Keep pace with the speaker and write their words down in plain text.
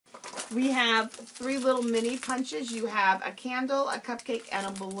We have 3 little mini punches. You have a candle, a cupcake, and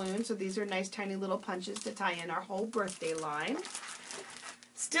a balloon. So these are nice tiny little punches to tie in our whole birthday line.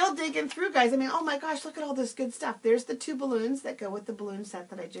 Still digging through, guys. I mean, oh my gosh, look at all this good stuff. There's the 2 balloons that go with the balloon set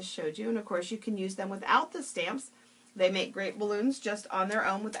that I just showed you. And of course, you can use them without the stamps. They make great balloons just on their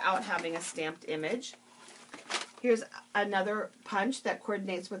own without having a stamped image. Here's another punch that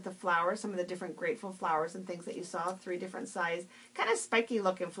coordinates with the flowers, some of the different grateful flowers and things that you saw, 3 different size, kind of spiky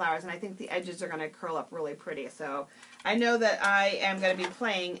looking flowers, and I think the edges are going to curl up really pretty. So I know that I am going to be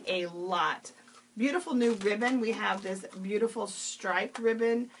playing a lot. Beautiful new ribbon. We have this beautiful striped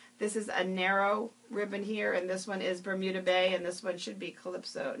ribbon. This is a narrow ribbon here, and this one is Bermuda Bay, and this one should be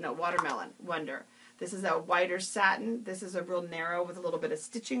Calypso, no, Watermelon Wonder. This is a whiter satin. This is a real narrow with a little bit of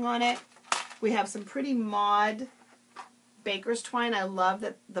stitching on it. We have some pretty mod baker's twine. I love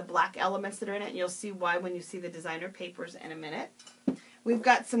the black elements that are in it, and you'll see why when you see the designer papers in a minute. We've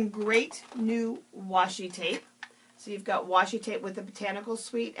got some great new washi tape. So you've got washi tape with the Botanical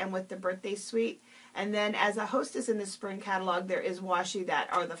Suite and with the Birthday Suite. And then as a hostess in the spring catalog, there is washi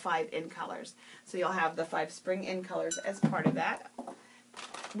that are the 5 in colors. So you'll have the 5 spring in colors as part of that.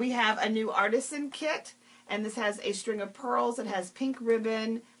 We have a new artisan kit, and this has a string of pearls. It has pink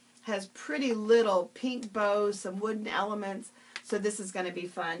ribbon, has pretty little pink bows, some wooden elements. So this is going to be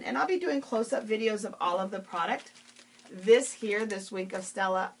fun. And I'll be doing close-up videos of all of the product. This here, this Wink of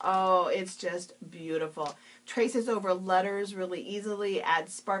Stella, oh, it's just beautiful. Traces over letters really easily,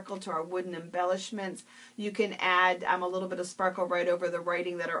 adds sparkle to our wooden embellishments. You can add a little bit of sparkle right over the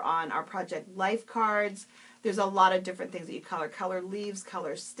writing that are on our Project Life cards. There's a lot of different things that you color. Color leaves,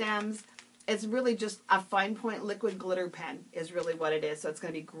 color stems. It's really just a fine point liquid glitter pen is really what it is. So it's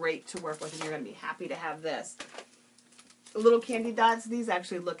going to be great to work with, and you're going to be happy to have this. Little candy dots, these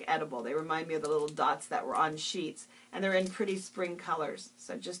actually look edible. They remind me of the little dots that were on sheets, and they're in pretty spring colors.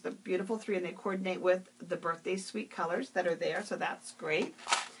 So just the beautiful 3, and they coordinate with the Birthday Suite colors that are there, so that's great.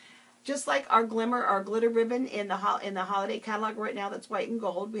 Just like our glimmer, our glitter ribbon in the holiday catalog right now that's white and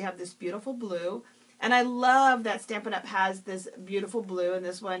gold, we have this beautiful blue. And I love that Stampin' Up! Has this beautiful blue, and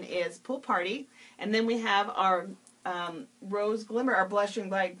this one is Pool Party. And then we have our Rose Glimmer, our Blushing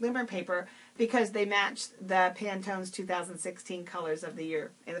Light Glimmer paper, because they match the Pantone's 2016 colors of the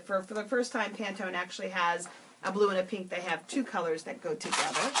year. And for the first time, Pantone actually has a blue and a pink. They have 2 colors that go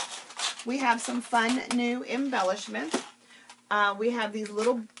together. We have some fun new embellishments. We have these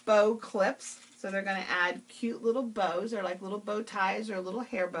little bow clips. So they're going to add cute little bows. They're like little bow ties or little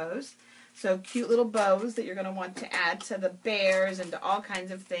hair bows. So cute little bows that you're going to want to add to the bears and to all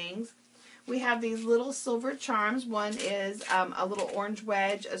kinds of things. We have these little silver charms. One is a little orange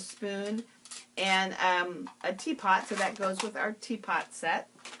wedge, a spoon, and a teapot. So that goes with our teapot set.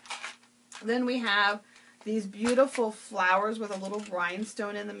 Then we have these beautiful flowers with a little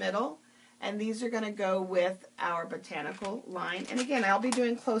rhinestone in the middle. And these are going to go with our botanical line. And again, I'll be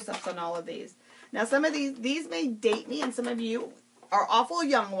doing close-ups on all of these. Now some of these may date me, and some of you are awful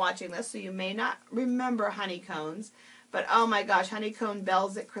young watching this, so you may not remember honeycombs. But oh my gosh, honeycomb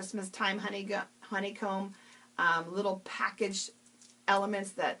bells at Christmas time, honeycomb little package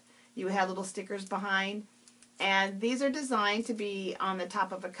elements that you had little stickers behind. And these are designed to be on the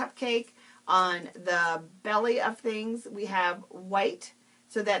top of a cupcake, on the belly of things. We have white,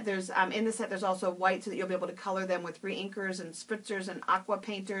 so that there's, in the set there's also white, so that you'll be able to color them with reinkers and spritzers and aqua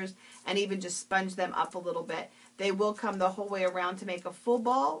painters, and even just sponge them up a little bit. They will come the whole way around to make a full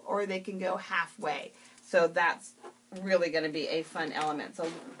ball, or they can go halfway. So that's really going to be a fun element. So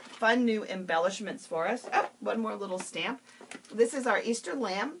fun new embellishments for us. Oh, one more little stamp. This is our Easter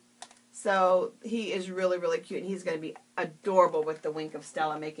lamb. So he is really, really cute, and he's going to be adorable with the Wink of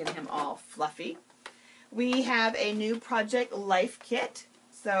Stella, making him all fluffy. We have a new Project Life kit.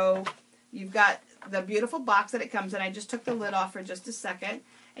 So you've got the beautiful box that it comes in. I just took the lid off for just a second.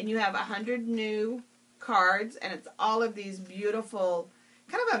 And you have 100 new cards, and it's all of these beautiful,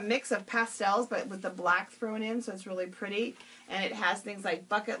 kind of a mix of pastels, but with the black thrown in, so it's really pretty. And it has things like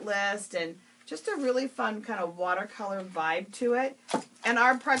bucket list and just a really fun kind of watercolor vibe to it. And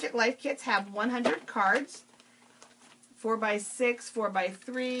our Project Life kits have 100 cards, 4x6,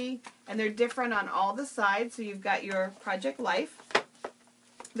 4x3, and they're different on all the sides. So you've got your Project Life.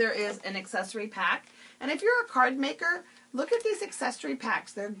 There is an accessory pack. And if you're a card maker, look at these accessory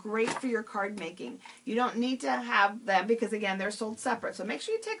packs. They're great for your card making. You don't need to have them because, again, they're sold separate. So make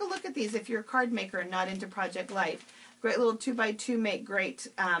sure you take a look at these if you're a card maker and not into Project Life. Great little 2x2 make great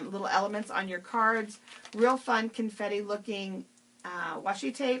little elements on your cards. Real fun confetti-looking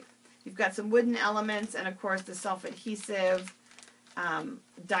washi tape. You've got some wooden elements and, of course, the self-adhesive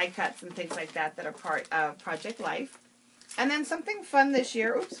die cuts and things like that that are part of Project Life. And then something fun this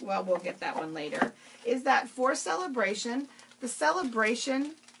year, oops, well, we'll get that one later, is that for Celebration, the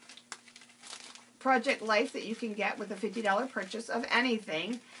Celebration Project Life that you can get with a $50 purchase of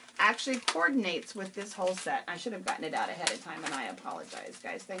anything actually coordinates with this whole set. I should have gotten it out ahead of time, and I apologize,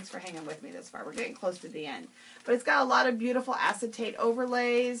 guys. Thanks for hanging with me this far. We're getting close to the end. But it's got a lot of beautiful acetate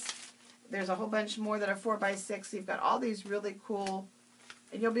overlays. There's a whole bunch more that are 4x6. So you've got all these really cool,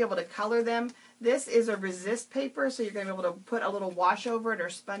 and you'll be able to color them. This is a resist paper, so you're going to be able to put a little wash over it or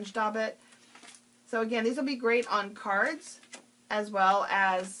sponge daub it. So again, these will be great on cards as well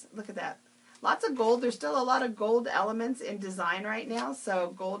as, look at that. Lots of gold. There's still a lot of gold elements in design right now,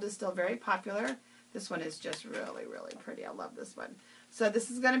 so gold is still very popular. This one is just really, really pretty. I love this one. So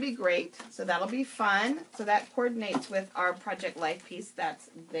this is going to be great. So that'll be fun. So that coordinates with our Project Life piece that's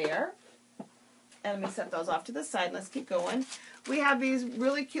there. And let me set those off to the side. Let's keep going. We have these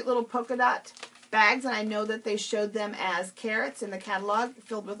really cute little polka dot bags, and I know that they showed them as carrots in the catalog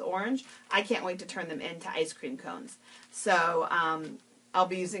filled with orange. I can't wait to turn them into ice cream cones. So I'll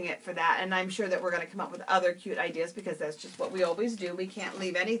be using it for that, and I'm sure that we're going to come up with other cute ideas because that's just what we always do. We can't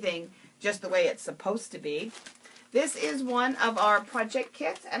leave anything just the way it's supposed to be. This is one of our project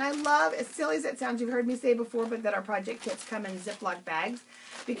kits, and I love, as silly as it sounds, you've heard me say before, but that our project kits come in Ziploc bags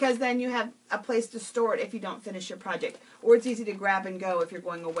because then you have a place to store it if you don't finish your project. Or it's easy to grab and go if you're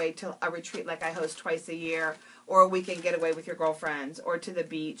going away to a retreat like I host twice a year, or a weekend getaway with your girlfriends, or to the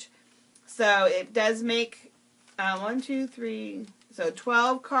beach. So it does make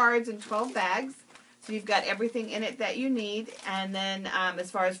 12 cards and 12 bags. So you've got everything in it that you need. And then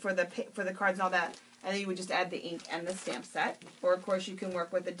as far as for the cards and all that, and then you would just add the ink and the stamp set. Or of course you can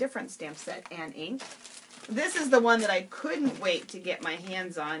work with a different stamp set and ink. This is the one that I couldn't wait to get my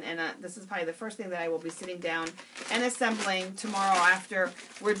hands on, and this is probably the first thing that I will be sitting down and assembling tomorrow after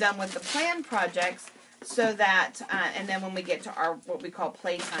we're done with the planned projects, so that, and then when we get to our, what we call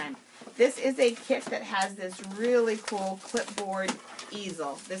playtime. This is a kit that has this really cool clipboard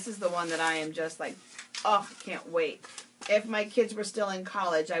easel. This is the one that I am just like, oh, can't wait. If my kids were still in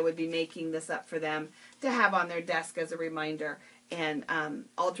college, I would be making this up for them to have on their desk as a reminder, and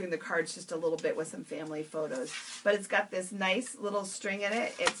altering the cards just a little bit with some family photos. But it's got this nice little string in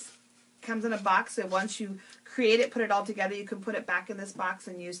it. It comes in a box, so once you create it, put it all together, you can put it back in this box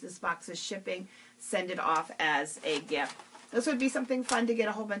and use this box as shipping, send it off as a gift. This would be something fun to get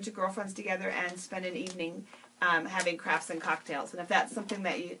a whole bunch of girlfriends together and spend an evening having crafts and cocktails. And if that's something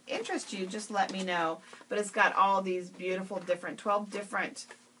that interests you, just let me know. But it's got all these beautiful 12 different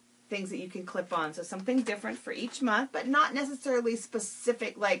things that you can clip on. So something different for each month, but not necessarily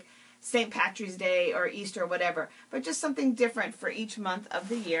specific like St. Patrick's Day or Easter or whatever, but just something different for each month of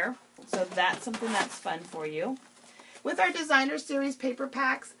the year. So that's something that's fun for you. With our Designer Series paper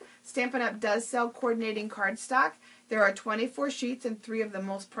packs, Stampin' Up! Does sell coordinating cardstock. There are 24 sheets and 3 of the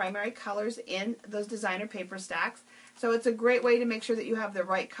most primary colors in those designer paper stacks. So it's a great way to make sure that you have the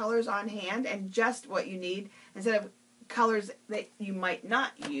right colors on hand and just what you need instead of colors that you might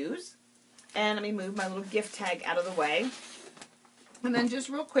not use. And let me move my little gift tag out of the way. And then just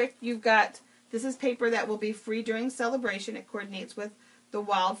real quick, you've got, this is paper that will be free during celebration. It coordinates with the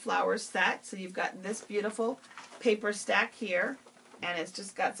Wildflowers set. So you've got this beautiful paper stack here, and it's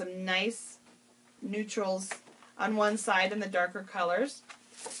just got some nice neutrals on one side and the darker colors.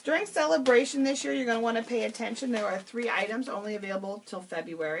 During celebration this year, you're going to want to pay attention. There are 3 items only available till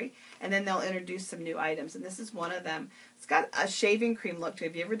February, and then they'll introduce some new items, and this is one of them. It's got a shaving cream look to it.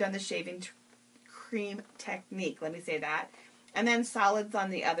 Have you ever done the shaving cream technique? Let me say that. And then solids on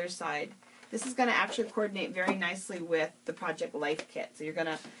the other side. This is going to actually coordinate very nicely with the Project Life kit. So you're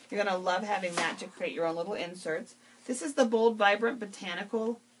gonna love having that to create your own little inserts. This is the Bold Vibrant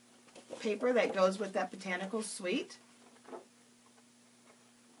Botanical paper that goes with that Botanical Suite.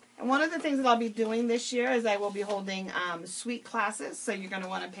 And one of the things that I'll be doing this year is I will be holding suite classes, so you're going to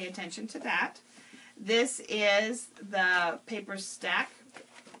want to pay attention to that. This is the paper stack.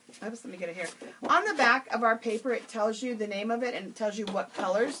 Oops, let me get it here. On the back of our paper, it tells you the name of it, and it tells you what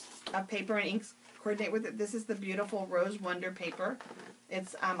colors of paper and inks coordinate with it. This is the beautiful Rose Wonder paper.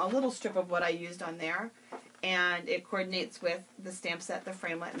 It's a little strip of what I used on there, and it coordinates with the stamp set, the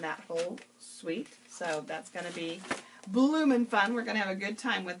framelit, and that whole suite. So that's going to be bloomin' fun. We're going to have a good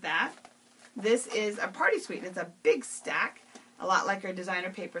time with that. This is a party suite, and it's a big stack, a lot like our designer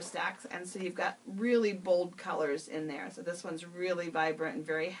paper stacks, and so you've got really bold colors in there. So this one's really vibrant and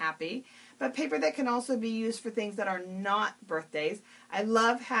very happy, but paper that can also be used for things that are not birthdays. I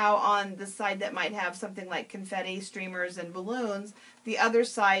love how on the side that might have something like confetti, streamers, and balloons, the other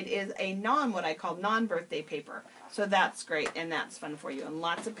side is a what I call non-birthday paper. So that's great, and that's fun for you, and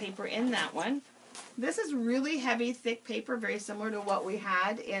lots of paper in that one. This is really heavy, thick paper, very similar to what we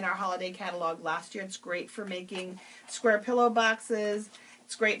had in our holiday catalog last year. It's great for making square pillow boxes.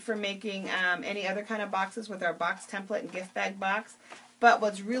 It's great for making any other kind of boxes with our box template and gift bag box. But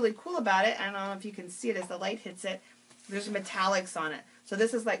what's really cool about it, I don't know if you can see it as the light hits it, there's metallics on it. So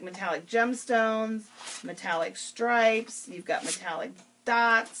this is like metallic gemstones, metallic stripes, you've got metallic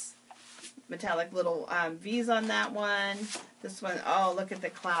dots, metallic little V's on that one. This one, oh, look at the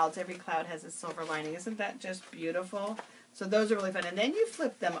clouds. Every cloud has a silver lining. Isn't that just beautiful? So those are really fun. And then you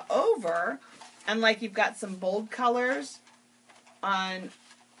flip them over, and like you've got some bold colors on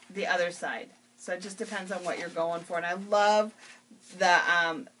the other side. So it just depends on what you're going for. And I love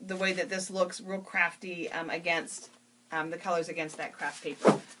the way that this looks real crafty against the colors against that craft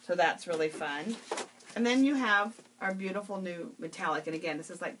paper. So that's really fun. And then you have our beautiful new metallic. And again, this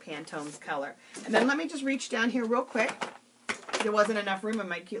is like Pantone's color. And then let me just reach down here real quick. There wasn't enough room in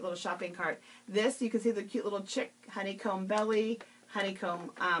my cute little shopping cart. This, you can see the cute little chick honeycomb belly,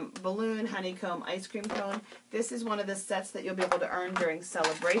 honeycomb balloon, honeycomb ice cream cone. This is one of the sets that you'll be able to earn during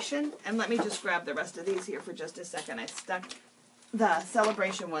celebration. And let me just grab the rest of these here for just a second. I stuck the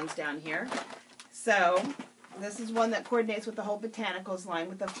celebration ones down here. So this is one that coordinates with the whole botanicals line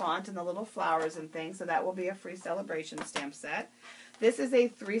with the font and the little flowers and things. So that will be a free celebration stamp set. This is a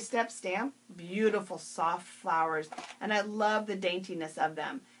 3-step stamp. Beautiful soft flowers. And I love the daintiness of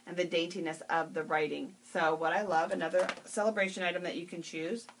them and the daintiness of the writing. So what I love, another celebration item that you can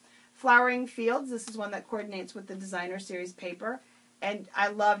choose. Flowering Fields. This is one that coordinates with the Designer Series paper. And I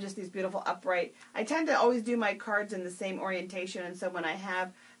love just these beautiful upright. I tend to always do my cards in the same orientation. And so when I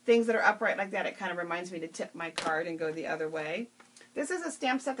have things that are upright like that, it kind of reminds me to tip my card and go the other way. This is a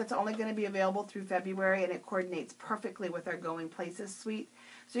stamp set that's only going to be available through February, and it coordinates perfectly with our Going Places suite.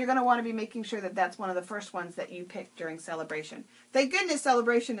 So you're going to want to be making sure that that's one of the first ones that you pick during celebration. Thank goodness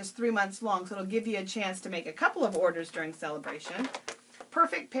celebration is 3 months long, so it'll give you a chance to make a couple of orders during celebration.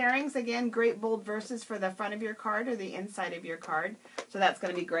 Perfect pairings, again, great bold verses for the front of your card or the inside of your card. So that's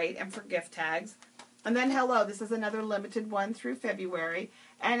going to be great, and for gift tags. And then Hello, this is another limited one through February,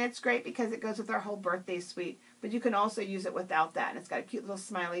 and it's great because it goes with our whole birthday suite, but you can also use it without that, and it's got a cute little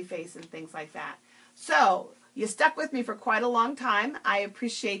smiley face and things like that. So, you stuck with me for quite a long time. I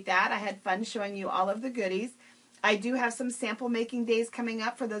appreciate that. I had fun showing you all of the goodies. I do have some sample making days coming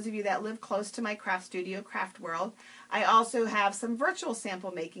up for those of you that live close to my craft studio, Craft World. I also have some virtual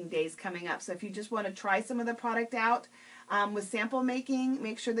sample making days coming up, so if you just want to try some of the product out, with sample making,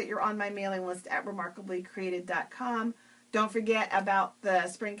 make sure that you're on my mailing list at remarkablycreated.com. Don't forget about the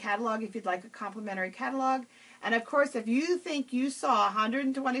spring catalog if you'd like a complimentary catalog. And of course, if you think you saw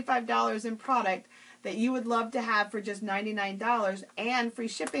 $125 in product that you would love to have for just $99 and free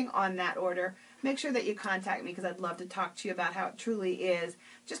shipping on that order, make sure that you contact me because I'd love to talk to you about how it truly is.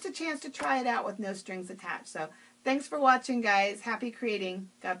 Just a chance to try it out with no strings attached. So thanks for watching, guys. Happy creating.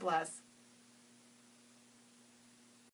 God bless.